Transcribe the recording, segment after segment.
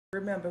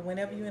Remember,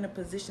 whenever you're in a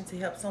position to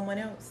help someone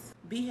else,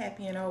 be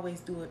happy and always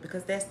do it,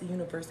 because that's the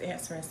universe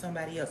answering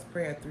somebody else's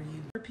prayer through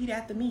you. Repeat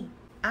after me.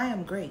 I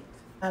am great.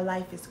 My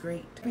life is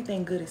great.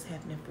 Everything good is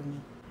happening for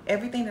me.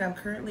 Everything that I'm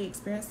currently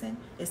experiencing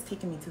is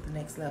taking me to the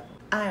next level.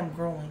 I am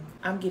growing.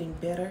 I'm getting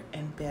better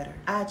and better.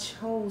 I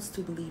chose to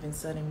believe in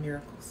sudden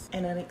miracles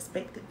and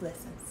unexpected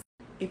blessings.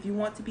 If you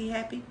want to be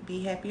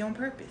happy on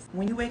purpose.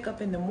 When you wake up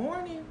in the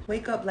morning,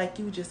 wake up like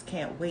you just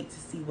can't wait to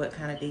see what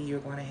kind of day you're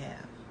going to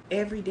have.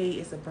 Every day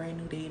is a brand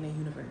new day in the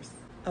universe.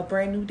 A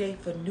brand new day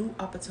for new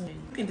opportunity.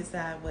 You can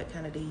decide what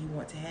kind of day you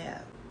want to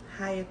have.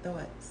 Higher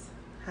thoughts,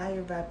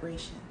 higher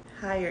vibration,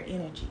 higher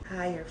energy,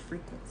 higher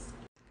frequency.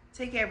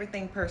 Take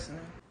everything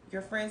personal.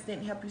 Your friends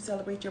didn't help you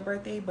celebrate your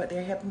birthday, but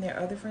they're helping their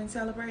other friends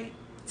celebrate.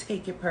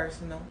 Take it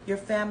personal. Your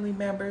family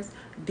members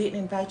didn't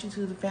invite you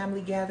to the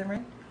family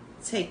gathering.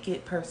 Take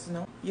it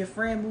personal. Your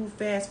friend moved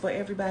fast for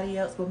everybody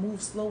else, but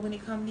moved slow when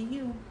it comes to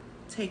you.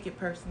 Take it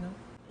personal.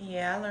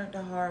 Yeah, I learned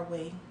the hard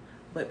way,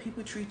 but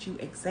people treat you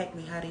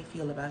exactly how they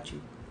feel about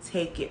you.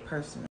 Take it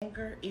personal.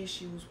 Anger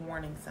issues,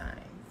 warning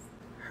signs.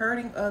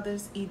 Hurting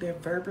others either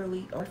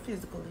verbally or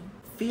physically.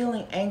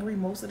 Feeling angry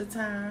most of the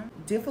time.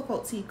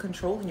 Difficulty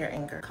controlling your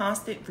anger.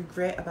 Constant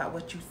regret about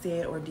what you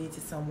said or did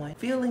to someone.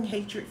 Feeling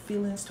hatred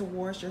feelings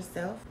towards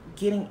yourself.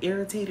 Getting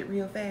irritated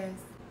real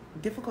fast.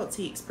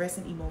 Difficulty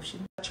expressing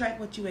emotion. Attract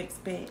what you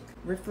expect.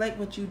 Reflect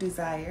what you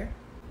desire.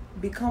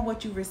 Become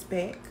what you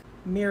respect.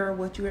 Mirror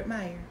what you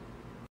admire.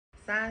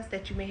 Signs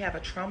that you may have a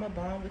trauma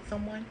bond with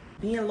someone.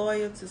 Being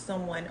loyal to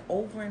someone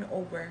over and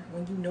over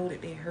when you know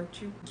that they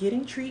hurt you.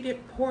 Getting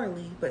treated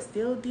poorly but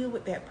still deal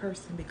with that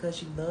person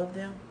because you love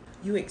them.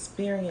 You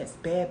experience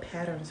bad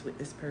patterns with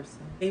this person.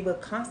 They will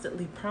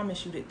constantly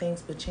promise you that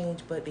things will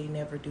change, but they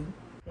never do.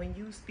 When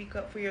you speak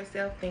up for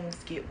yourself, things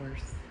get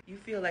worse. You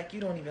feel like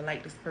you don't even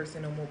like this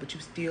person no more, but you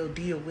still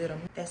deal with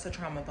them. That's a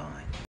trauma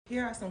bond.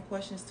 Here are some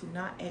questions to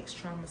not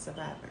ex-trauma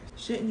survivors.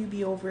 Shouldn't you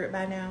be over it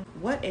by now?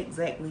 What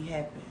exactly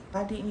happened?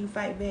 Why didn't you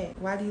fight back?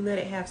 Why do you let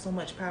it have so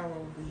much power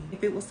over you?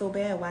 If it was so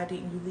bad, why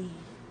didn't you leave?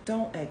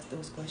 Don't ask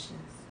those questions.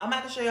 I'm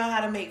about to show y'all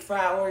how to make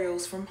fried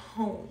Oreos from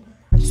home.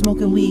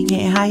 Smoking weed,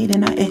 getting higher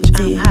than I ever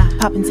did.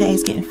 Popping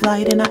tags, getting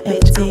flyer than I ever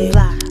did.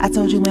 I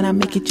told you when I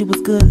make it, you was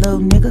good, little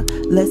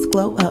nigga. Let's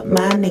glow up,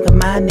 my nigga,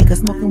 my nigga.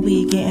 Smoking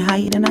weed, getting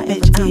higher than I ever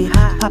did.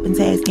 Popping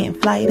tags, getting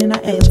flyer than I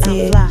ever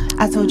did.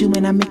 I told you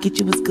when I make it,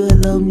 you was good,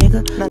 little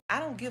nigga. I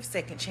don't give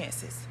second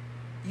chances.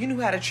 You knew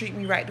how to treat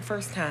me right the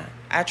first time.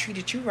 I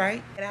treated you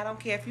right, and I don't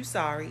care if you're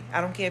sorry. I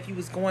don't care if you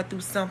was going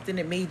through something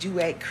that made you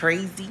act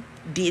crazy,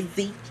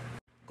 dizzy.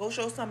 Go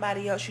show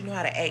somebody else you know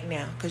how to act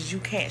now, because you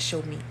can't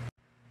show me.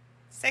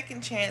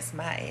 Second chance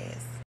my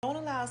ass. Don't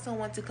allow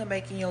someone to come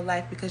back in your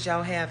life because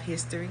y'all have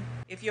history.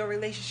 If your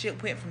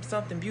relationship went from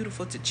something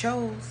beautiful to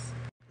chose,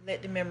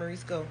 let the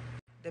memories go.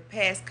 The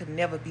past could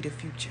never be the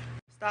future.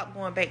 Stop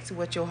going back to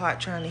what your heart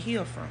trying to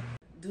heal from.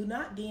 Do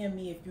not DM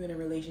me if you're in a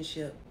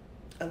relationship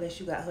unless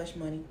you got hush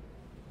money.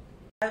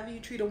 However you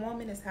treat a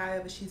woman is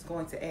however she's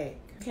going to act.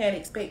 You can't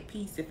expect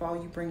peace if all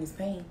you bring is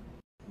pain.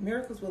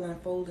 Miracles will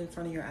unfold in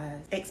front of your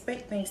eyes.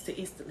 Expect things to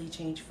instantly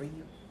change for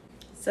you.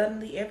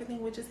 Suddenly,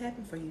 everything will just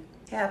happen for you.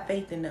 Have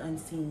faith in the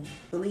unseen.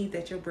 Believe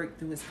that your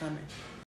breakthrough is coming.